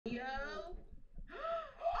Yo.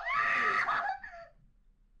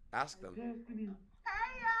 Ask them. Hey y'all.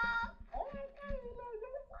 What's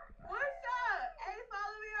up? Hey,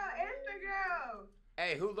 follow me on Instagram.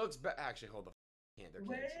 Hey, who looks better? Actually, hold the can't. They're kids.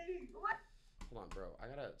 Wait. What? Hold on, bro. I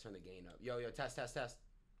gotta turn the gain up. Yo, test. Let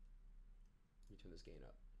me turn this gain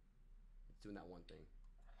up. It's doing that one thing.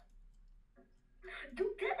 Do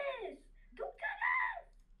this. Do this.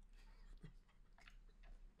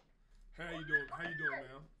 How you doing? How you doing,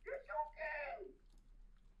 man?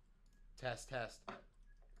 Test.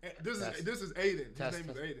 This is Adin. Test. His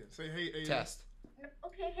name is Adin. Say hey, Adin. Test.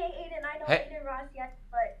 Okay, hey Adin, I know Hey. Adin Ross yet,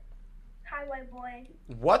 but hi white boy.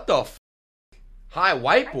 What the f? Hi,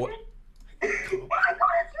 white boy. Okay,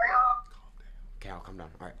 I'll come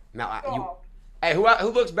down. All right. Now, you. Hey,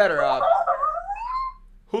 who looks better?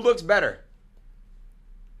 Who looks better?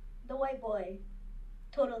 The white boy.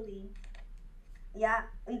 Totally. Yeah,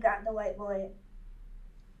 we got the white boy.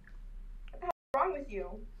 What's wrong with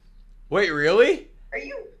you? Wait, really? Are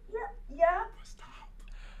you? Yeah. Stop.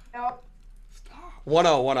 No. Stop.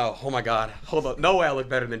 1-0. Oh my God. Hold up. No way I look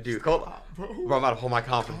better than Duke. Hold up. Bro. Bro, I'm about to hold my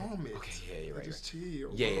confidence. Calm it. Okay, yeah, you're right. Just chill.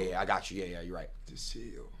 Bro. Yeah. I got you. Yeah, you're right. Just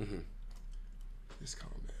chill. Mm-hmm. Just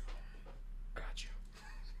calm down. I got you.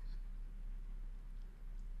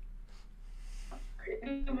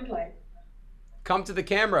 It was like. Come to the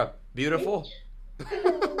camera. Beautiful.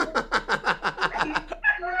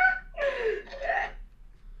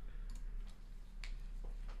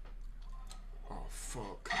 Oh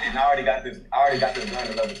fuck. And I already got this gun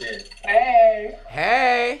to level 10. Hey.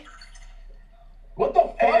 Hey. What the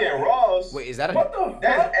fuck? Hey, Ross. Wait, is that a? What the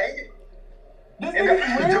That's fuck? Aiden. This And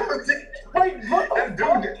nigga's real? Wait, what the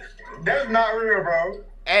fuck? That's not real, bro.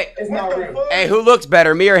 Hey. It's not real. Hey, who looks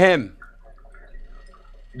better, me or him?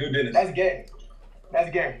 Dude, Dennis. That's gay. That's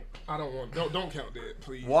gay. I don't want. Don't count that,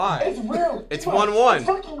 please. Why? It's real. It's 1-1.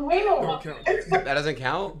 Fucking real. Don't count that. That doesn't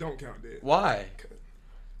count. Don't count that. Why?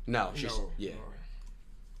 No, she's No. yeah. No.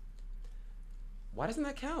 Why doesn't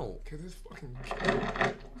that count? Cause it's fucking.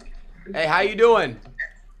 Hey, how you doing?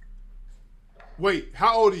 Wait,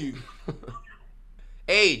 how old are you?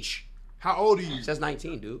 Age. How old are you? It says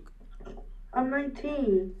 19, Duke. I'm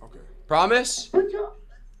 19. Okay. Promise? But you,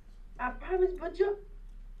 I promise, but you.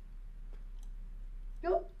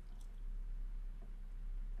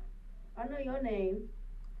 I know your name.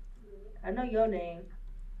 I know your name.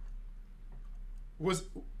 What?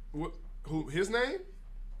 Who? His name?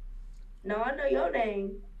 No, I know your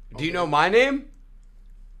name. Do you know my name?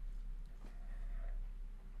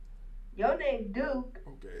 Your name Duke.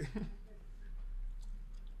 Okay.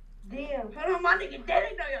 Damn. Hold on, my nigga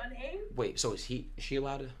Daddy know your name. Wait, so is she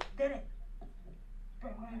allowed to? Daddy.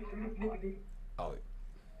 Oh.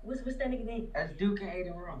 What's that nigga name? That's Duke and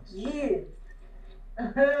Adin Ross. Yeah.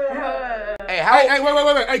 Hey, how? Hey,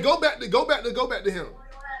 wait. Hey, go back to him. Go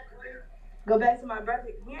back to my brother.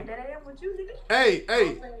 Yeah, that ain't what you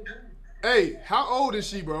nigga. Hey, how old is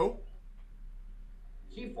she, bro?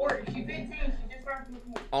 She 40. She 15. She just turned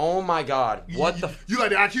 15. Oh my God! What the? You like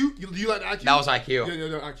the IQ? You like the IQ? That was IQ. Yeah,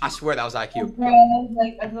 IQ. I swear that was IQ. Bro,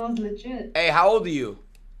 I was legit. Hey, how old are you?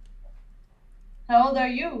 How old are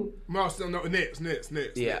you? No, still no. Next.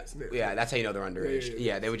 Yeah, that's how you know they're underage. Yeah.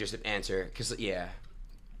 Yeah, they would just answer because yeah. Is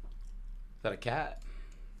that a cat?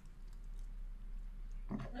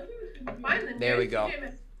 There we go.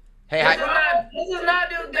 Hey, This is not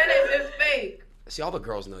Duke Dennis. It's fake. see, all the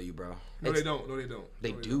girls know you, bro. No, It's- they don't.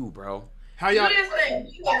 They do, bro. How Do y'all? this thing.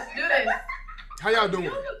 Do this. How y'all doing?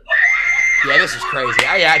 Yeah, this is crazy.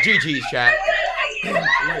 Oh, yeah, GG's chat.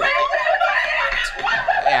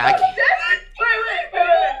 Yeah, I can't.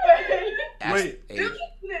 That's Wait. age. Do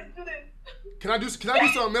this. Can I do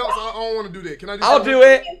something else? I don't want to do that. Can I do? I'll something do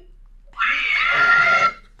it.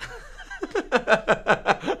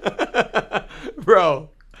 Bro.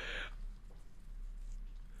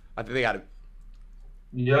 I think they got it.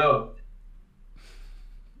 Yo,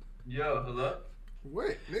 hello?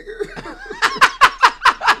 What, nigga?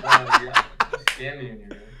 Yeah, just scamming in here,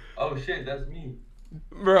 man. Oh shit, that's me.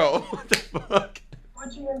 Bro, what the fuck?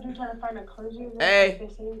 What you gonna do? Trying to find a clergy? Hey.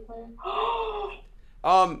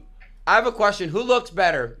 I have a question. Who looks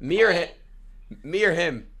better? Me or him? Me or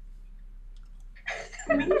him?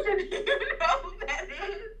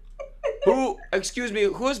 Who, excuse me,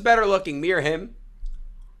 who's better looking, me or him?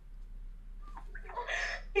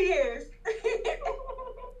 He is.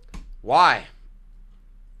 Why?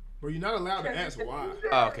 Bro, you're not allowed to ask why.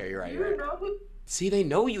 Oh, okay, you're right. See, they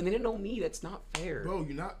know you and they didn't know me. That's not fair. Bro,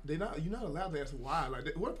 you're not allowed to ask why.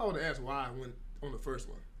 Like, what if I would have asked why when on the first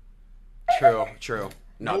one? True.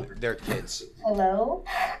 No, Nope. they're kids. Hello?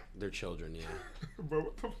 They're children, yeah. Bro,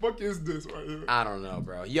 what the fuck is this right here? I don't know,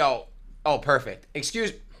 bro. Yo. Oh, perfect.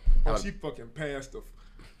 Excuse. Oh, she fucking passed the.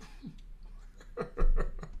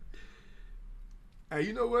 Hey,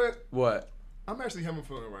 you know what? What? I'm actually having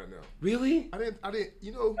fun right now. Really? I didn't,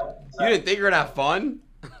 you know. You didn't think you were gonna have fun?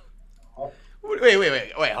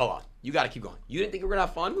 Wait, hold on. You gotta keep going. You didn't think you were gonna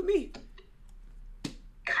have fun with me?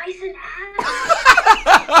 Kyson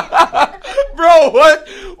Bro, what?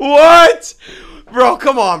 What? Bro,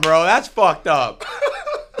 come on, bro. That's fucked up.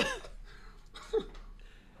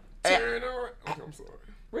 Turn around. Okay, I'm sorry.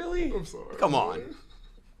 Really? I'm sorry. Come on.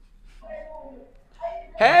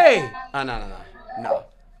 Hey! Oh, no.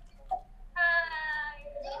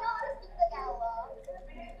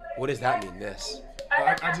 What does that mean, this?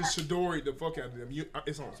 I just shadoried the fuck out of them.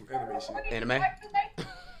 It's on some anime shit. Anime?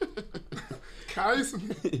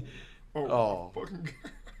 Kyson. Oh. Fucking.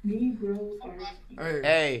 Negroes are.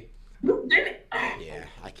 Hey. You did it. Yeah,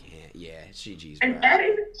 I can't. Yeah, it's GG's, And bro.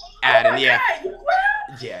 Adin. Adin, Oh my yeah. God, you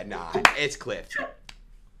will? Yeah, nah. It's Cliff.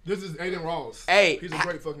 This is Adin Ross. Hey. He's a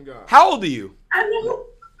great fucking guy. How old are you? I know.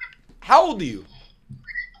 How old are you?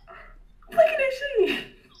 Look at that shit.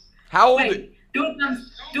 How old? Wait, do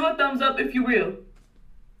a thumbs up if you real.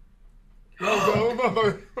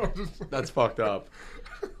 No. That's fucked up.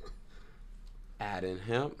 Adin,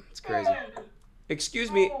 him. It's crazy. Excuse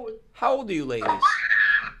me. How old are you, ladies?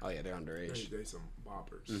 Oh yeah, they're underage. They some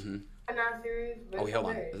boppers. Mm-hmm. I'm not serious. But Oh, wait, hold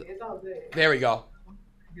on. It's all good. There we go.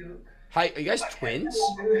 Hi, are you guys twins?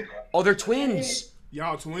 Oh, they're twins.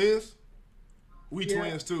 Y'all twins? We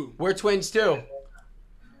twins too. We're twins too.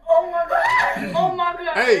 Oh my god! Oh my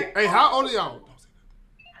god! Hey, how old are y'all?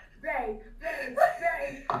 Babe.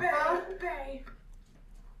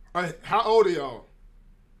 Hey, how old are y'all?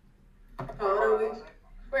 How old are we?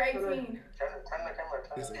 We're 18.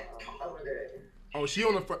 Listen. Oh, she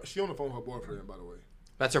on the phone with her boyfriend, by the way.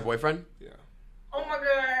 That's her boyfriend? Yeah. Oh my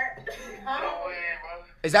god.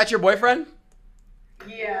 Is that your boyfriend?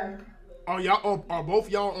 Yeah. Are both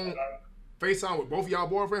y'all on FaceTime with both y'all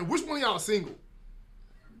boyfriends? Which one of y'all single?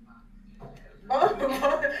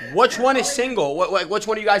 Which one is single? Which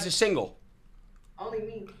one of you guys is single? Only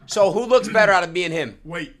me. So who looks better out of me and him?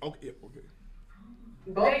 Wait, okay.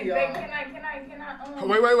 Both of y'all. Can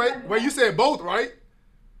I? Wait, you said both, right?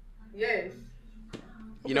 Yes.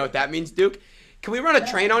 You know what that means, Duke? Can we run a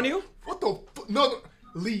train on you? What the no.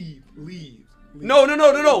 Leave.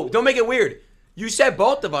 No. Don't make it weird. You said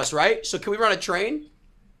both of us, right? So can we run a train?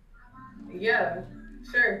 Yeah.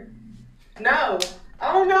 Sure. No.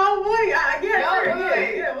 Oh no, boy.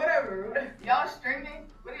 Yeah, whatever. Y'all streaming?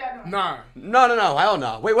 What are y'all doing? Nah. No. Hell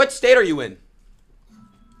no. Wait, what state are you in?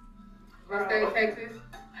 What state, Texas?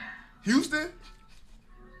 Houston?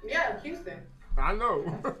 Yeah, Houston. I know.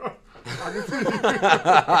 I can see.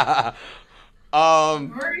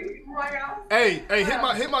 Hey,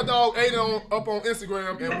 hit my dog Adin up on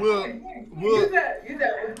Instagram and we'll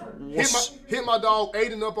hit my dog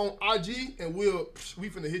Adin up on IG and we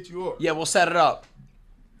finna hit you up. Yeah, we'll set it up.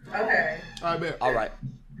 Okay. I bet. All right.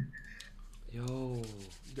 Yo.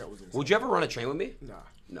 That was insane. Would you ever run a train with me? Nah.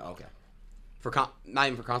 No, okay. Not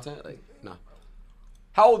even for content? Like, no.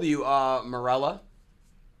 How old are you, Morella?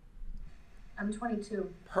 I'm 22.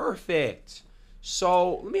 Perfect.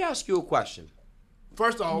 So, let me ask you a question.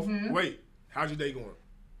 First off, wait. How's your day going?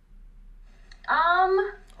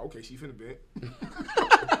 Okay, she finna bet.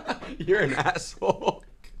 You're an asshole.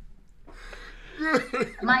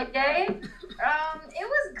 My day? It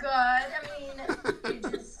was good. I mean,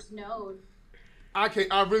 it just snowed. I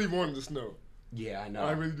really wanted to snow. Yeah, I know.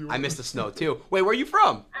 I really do. I miss the snow, too. Wait, where are you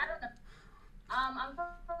from? I don't know. I'm from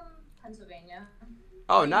Pennsylvania.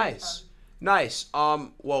 Oh, nice. Nice.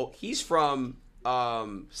 Well, he's from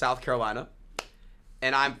South Carolina,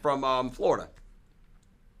 and I'm from Florida.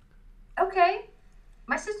 Okay.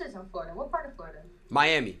 My sister's in Florida. What part of Florida?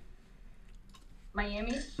 Miami.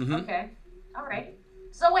 Miami? Mhm. Okay. All right.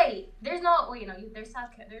 So wait, there's snow in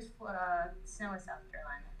South Carolina.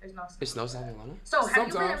 There's no snow. It snows South Carolina? So have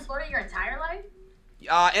you been in Sometimes. Florida your entire life?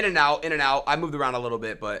 In and out. I moved around a little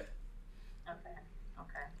bit, but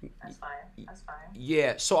Okay. That's fine.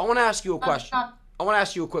 yeah. So I want to ask you a question. not- I want to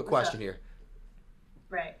ask you a quick What's question up? here.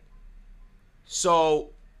 Right. So,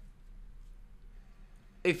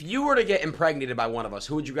 if you were to get impregnated by one of us,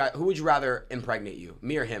 who would you rather impregnate you,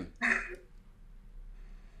 me or him?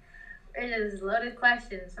 It is loaded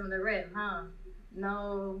questions from the rip, huh?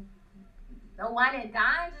 No wine and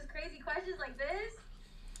dime, just crazy questions like this.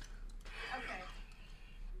 Okay.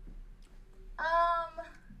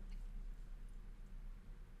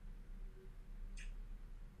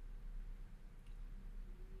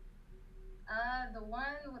 The one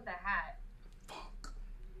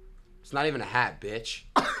It's not even a hat, bitch.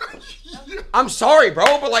 I'm sorry, bro,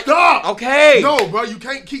 but like, stop. Okay. No, bro, you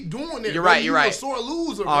can't keep doing that. You're right. You're right. You're a sore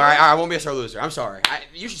loser. Bro. All right, I won't be a sore loser. I'm sorry.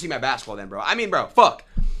 You should see my basketball then, bro. I mean, bro, fuck.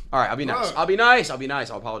 All right, I'll be nice. I'll be nice.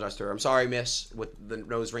 I'll apologize to her. I'm sorry, miss, with the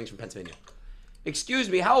nose rings from Pennsylvania. Excuse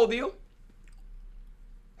me, how old are you?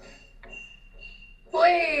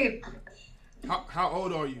 Wait. How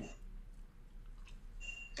old are you?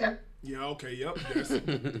 Yeah. Yeah, okay, yep. Yes.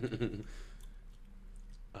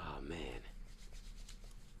 Oh, man.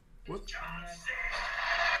 What?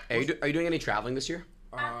 Hey, are you doing any traveling this year?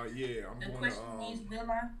 Yeah,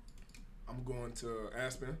 I'm going to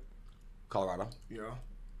Aspen. Colorado. Yeah.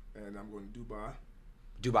 And I'm going to Dubai.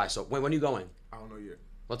 Dubai. So when are you going? I don't know yet.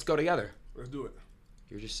 Let's go together. Let's do it.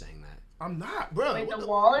 You're just saying that. I'm not, bro. Wait, the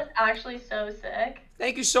wall is actually so sick.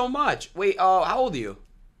 Thank you so much. Wait, how old are you?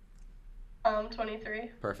 23.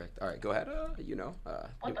 Perfect. All right, go ahead.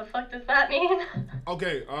 What the fuck does that mean?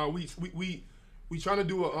 Okay. We trying to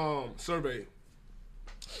do a survey.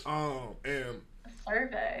 And A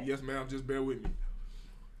survey. yes, ma'am. Just bear with me.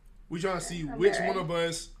 We trying to see which one of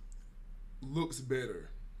us looks better.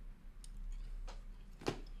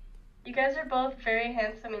 You guys are both very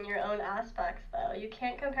handsome in your own aspects, though. You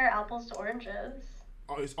can't compare apples to oranges.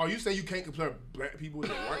 Are you saying you can't compare black people to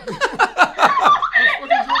white people? What the fuck is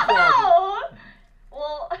your problem? No!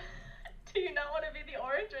 Well, do you not want to be the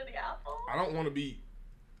orange or the apple? I don't want to be.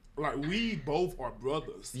 Like, we both are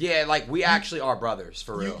brothers. Yeah, like we actually are brothers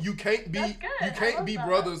for real. You can't be. That's good. You can't be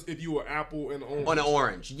brothers if you were apple and orange. On an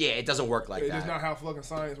orange. Yeah, it doesn't work like that. It's not how fucking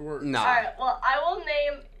science works. Nah. Alright, well, I will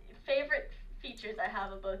name favorite features I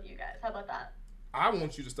have of both you guys. How about that? I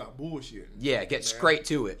want you to stop bullshitting. Yeah, get straight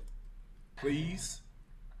to it. Please.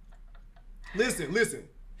 Listen.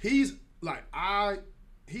 He's an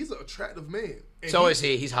attractive man. So is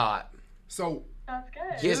he. He's hot. So That's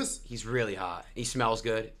good. He's really hot. He smells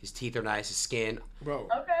good. His teeth are nice. His skin. bro.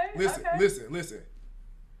 Okay. Listen.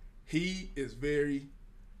 He is very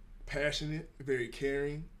passionate, very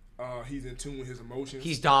caring. He's in tune with his emotions.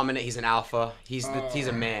 He's dominant. He's an alpha. He's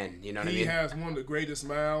a man. You know what I mean? He has one of the greatest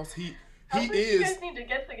smiles. He You is. guys need to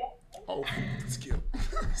get together. Oh, Skip.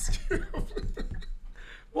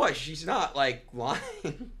 What? She's not like lying.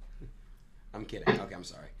 I'm kidding. Okay, I'm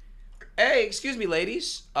sorry. Hey, excuse me,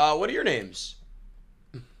 ladies. What are your names?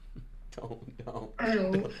 Don't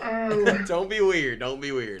be weird. Don't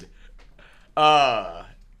be weird.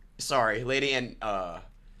 Sorry, lady, and are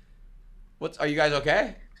you guys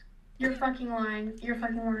okay? You're fucking lying. You're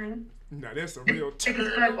fucking lying. Nah, that's a real Or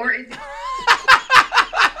is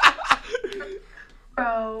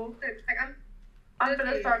Bro. I'm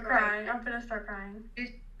gonna start crying.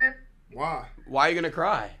 Why? Why are you gonna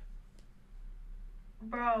cry?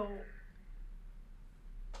 Bro.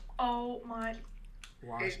 Oh my.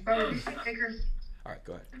 Why? Bro. All right,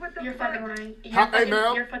 go ahead. You're fucking lying. Hey,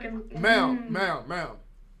 ma'am. You're fucking. Ma'am.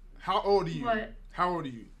 How old are you? What? How old are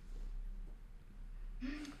you?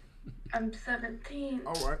 I'm 17.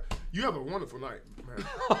 All right. You have a wonderful night, man.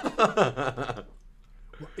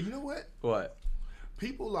 You know what? What?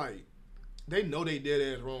 People they know they dead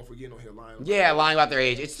ass wrong for getting on here lying. Yeah, lying about their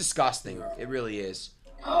age. It's disgusting. It really is.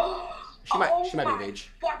 She might be of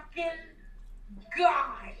age. Fucking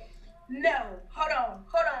God. No. Hold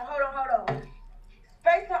on.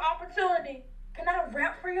 Space and opportunity. Can I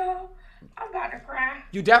rap for y'all? I'm about to cry.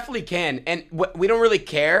 You definitely can, and we don't really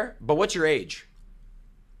care. But what's your age?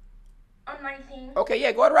 I'm 19. Okay,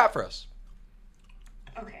 yeah, go ahead and rap for us.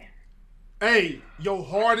 Okay. Hey, your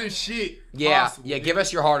hardest shit. Yeah, possible, yeah. nigga. Give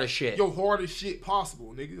us your hardest shit. Your hardest shit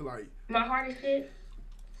possible, nigga. Like My hardest shit?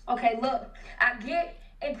 Okay, look. I get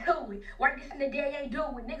into it. Work this in the day, ain't do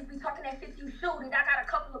it. Niggas be talking that shit, you shoot it. I got a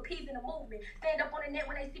couple of P's in the movement. Stand up on the net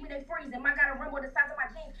when they see me, they freezing. I got a rim on the size of my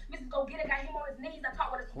jeans. Mrs. Go get it, got him on his knees. I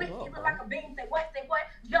talk with a switch. He look like a beam. Say what?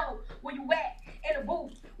 Joe, where you at? In the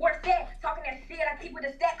booth. Where's that? Talking that shit. I keep with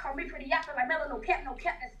a stack. Call me pretty after like Melon. No cap,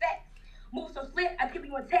 that's fact. Move so slick, I keep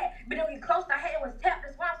you intact. But don't get close, I had it was tapped.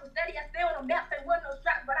 That's why I'm so steady. I stay on the map. There wasn't no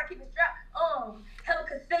strap, but I keep it strapped. Hella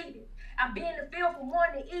conceited. I be in the field from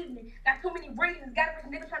morning to evening. Got too many reasons. Got a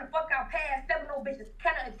rich nigga trying to fuck out past. Stepping on bitches.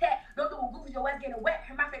 Kinda attack. Don't do a goofy, your ass getting wet.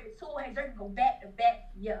 And my favorite tool, hey, Jerky go back to back.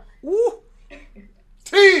 Yeah. Woo.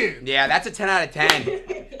 10. Yeah, that's a 10 out of 10.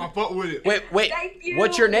 I fuck with it. Wait. Thank you.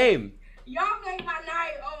 What's your name? Y'all made my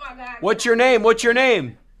night. Oh my God. What's your name?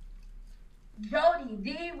 Jody.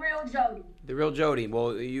 The real Jody. The real Jody.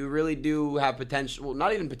 Well, you really do have potential. Well,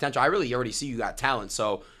 not even potential. I really already see you got talent.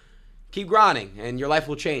 So keep grinding, and your life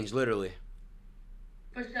will change, literally.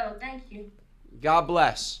 For sure. Thank you. God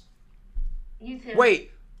bless. You too.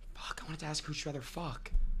 Wait. Fuck, I wanted to ask who'd you rather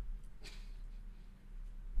fuck.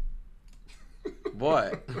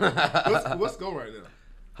 boy. What's go right now?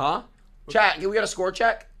 Huh? Chat, can we get a score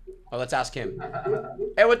check? Oh, let's ask him.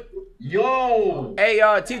 Hey, what? Yo. Hey,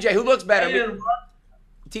 TJ, who looks better? Adin, bro.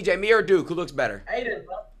 TJ, me or Duke? Who looks better? Adin,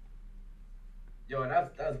 bro. Yo,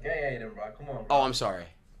 that's gay, Adin, bro. Come on, bro. Oh, I'm sorry.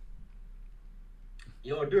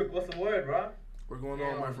 Yo, Duke, what's the word, bro? What's going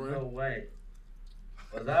on, my friend? No way.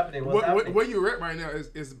 What's happening? What's happening? Where you at right now?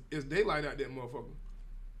 Is daylight out there, motherfucker?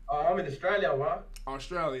 I'm in Australia, bro.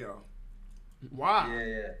 Australia. Why?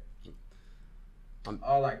 Yeah. I'm-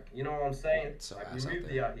 Like, you know what I'm saying? So Like, ass we out moved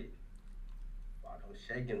there. here. Fuck, I'm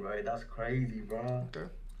shaking, bro. That's crazy, bro. Okay.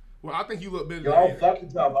 Well, I think you look better Yo, than I'm Adin.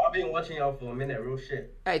 fucking tough. I've been watching y'all for a minute, real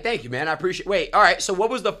shit. Hey, thank you, man. I appreciate. Wait, all right. So, what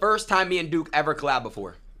was the first time me and Duke ever collabed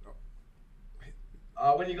before?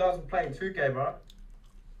 When you guys were playing 2K, bro.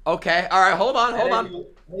 Okay. All right. Hold on. Hold And on. then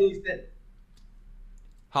when you said,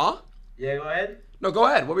 Huh? yeah, go ahead. No, go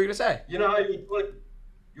ahead. What were you gonna say? You know how you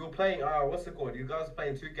were playing, what's it called? You guys were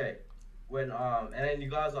playing 2K. When, and then you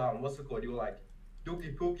guys, what's it called? You were like,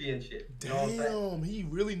 dookie pookie and shit. You know what I'm saying? Damn, he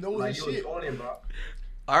really knows Like, his you were shit. trolling, bro.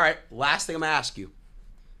 All right. Last thing I'm gonna ask you.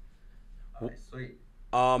 Alright, sweet.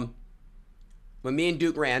 When me and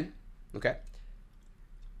Duke ran, okay.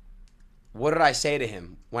 What did I say to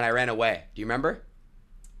him when I ran away? Do you remember?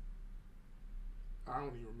 I don't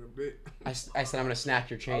even remember it. I said I'm gonna snatch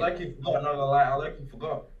your I chain. like you forgot, not gonna lie. I like you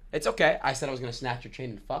forgot. It's okay. I said I was gonna snatch your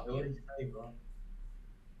chain and fuck What you. did you say, bro?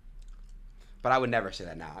 But I would never say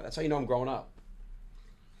that now. That's how you know I'm growing up.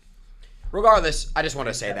 Regardless, I just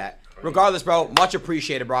wanted to say that. Regardless, bro, much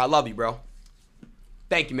appreciated, bro. I love you, bro.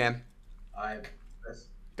 Thank you, man. Alright.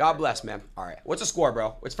 God bless, man. All right. What's the score,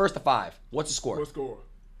 bro? It's first to 5. What's the score? What score?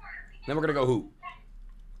 Then we're gonna go hoop.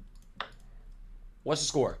 What's the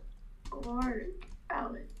score? Lord,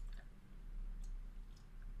 Alex.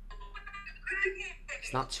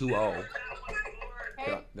 It's not 2-0.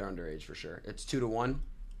 They're underage for sure. It's 2-1.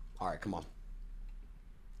 All right, come on.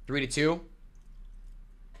 3-2.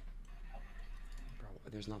 Bro,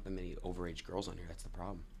 there's not that many overage girls on here. That's the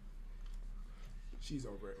problem. She's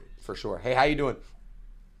over it. For sure. Hey, how you doing?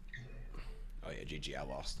 Oh yeah, GG, I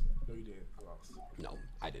lost. No, you didn't. I lost. No,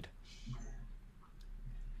 I did.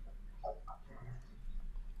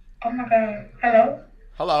 Oh my God. Hello?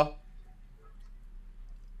 Hello.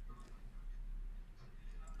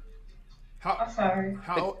 I'm sorry.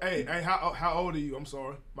 How old are you? I'm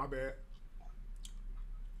sorry. My bad.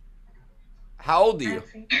 How old are you?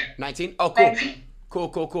 19. 19? Oh, cool. 19.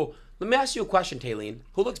 Cool. Let me ask you a question, Taylene.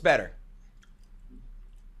 Who looks better?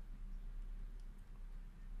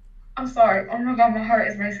 I'm sorry. Oh my God, my heart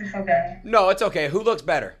is racing so bad. No, it's okay. Who looks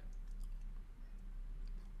better?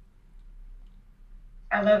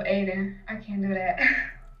 I love Adin. I can't do that.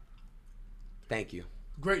 Thank you.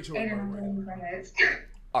 Great choice, by Adin, the I'm way. doing my best.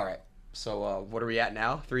 All right. So, what are we at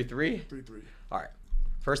now? 3-3? 3-3. All right.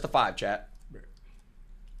 First to 5, chat. Bet.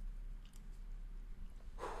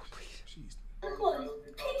 Jeez.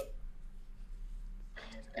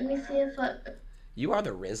 Let me see if You are the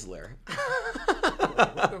Rizzler.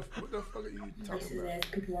 What the fuck are you talking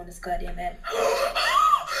about? people on this goddamn app.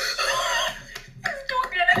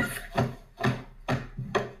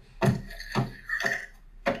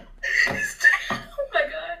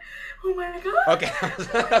 Oh my God. Okay.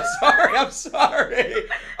 I'm sorry.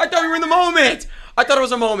 I thought we were in the moment. I thought it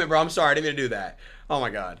was a moment, bro. I'm sorry. I didn't mean to do that. Oh my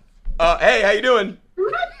God. Hey, how you doing?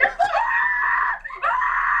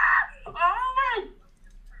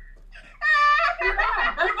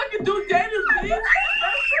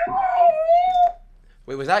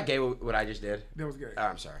 Wait, was that gay what I just did? That was good. Oh,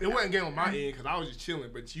 I'm sorry. It wasn't game on my end because I was just chilling,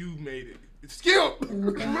 but you made it. Skip!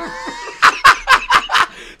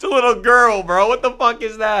 It's a little girl, bro. What the fuck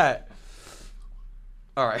is that?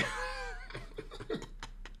 All right.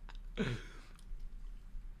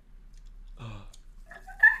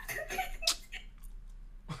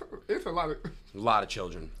 It's a lot of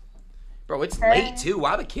children. Bro, it's late too.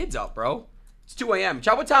 Why are the kids up, bro? It's 2 a.m.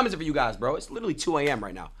 Chat, what time is it for you guys, bro? It's literally 2 a.m.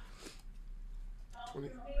 right now.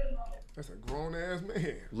 That's a grown ass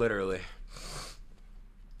man. Literally.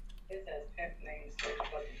 It says pimp names. So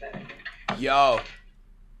what is that? Yo.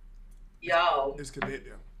 Yo. It's cadet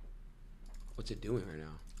there. What's it doing right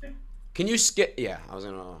now? Can you skip? Yeah, I was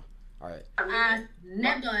gonna. All right. That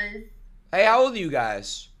does. Hey, how old are you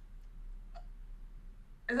guys?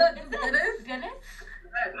 Is it Guinness?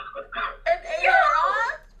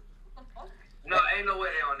 No, ain't no way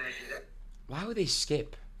they on that shit. Why would they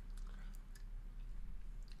skip?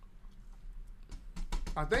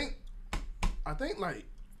 I think like,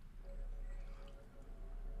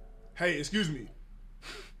 hey, excuse me.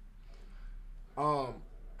 How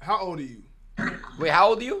old are you? Wait, how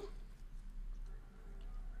old are you?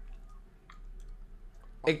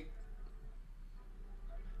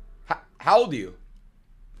 How old are you?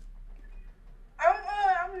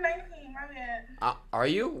 I'm 19, my bad. Are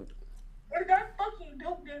you? Or that fucking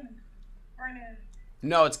dope Dennis right now.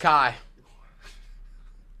 No, it's Kai.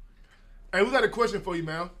 Hey, we got a question for you,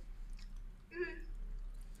 man.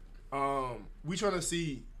 We trying to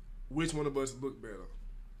see which one of us look better.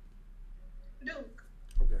 Duke.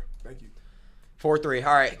 Okay, thank you. 4-3.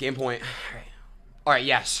 All right, game point. All right,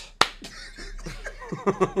 yes.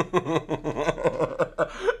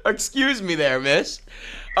 Excuse me there, miss.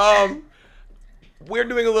 We're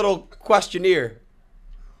doing a little questionnaire.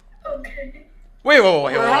 Okay. Wait.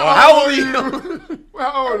 How old are you?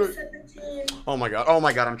 How old are you? 17. Oh my god,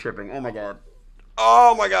 I'm tripping. Oh my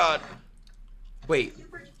god. Wait.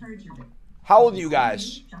 How old are you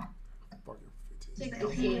guys? Fucking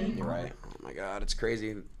 16. You're right. Oh my god, it's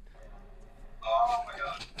crazy. Oh my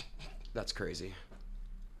god. That's crazy.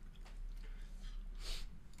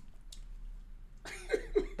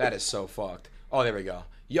 That is so fucked. Oh, there we go.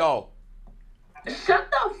 Yo. Shut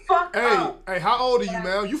the fuck up. Hey, how old are you,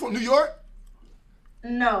 man? You from New York?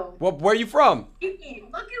 No. Where are you from? Look at who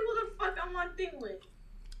the fuck I'm on thing with.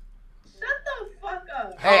 Shut the fuck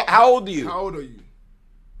up. Hey, how old are you? How old are you?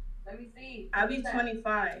 Let me see. I'll be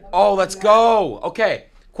 25. Oh, let's go. Okay.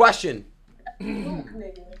 Question. Luke,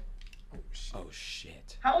 nigga. Oh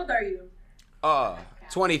shit. How old are you?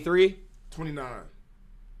 23. 29.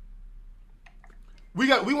 We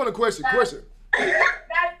want a question. Question. Wait.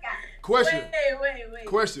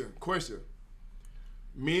 Question.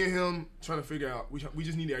 Me and him trying to figure out. We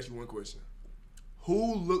just need to ask you one question.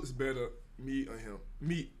 Who looks better, me or him?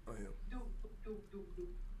 Me or him?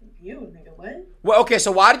 You, nigga, what? Well, okay.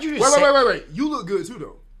 So why did you just say? Wait. You look good too,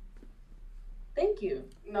 though. Thank you.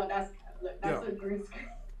 No, that's Yeah. a green screen.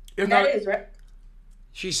 If That not, is, right?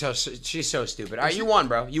 She's so stupid. All right, you won,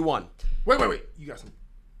 bro. You won. wait. You got some.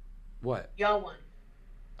 What? Y'all won.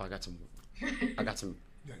 Oh, I got some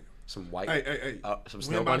white. Hey. Some Win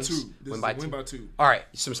snow by bunnies. two. This Win is by a win two. by two. All right,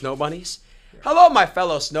 some snow bunnies. Hello, my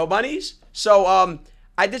fellow snow bunnies. So,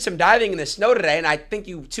 I did some diving in the snow today, and I think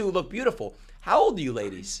you two look beautiful. How old are you,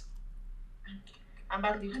 ladies? I'm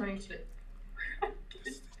about to be 22.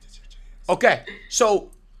 Okay,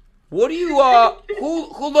 so what do you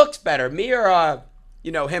who looks better, me or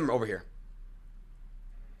him over here?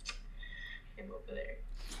 Him over there.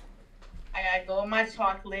 I gotta go with my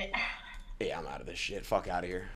chocolate. Yeah, I'm out of this shit. Fuck out of here.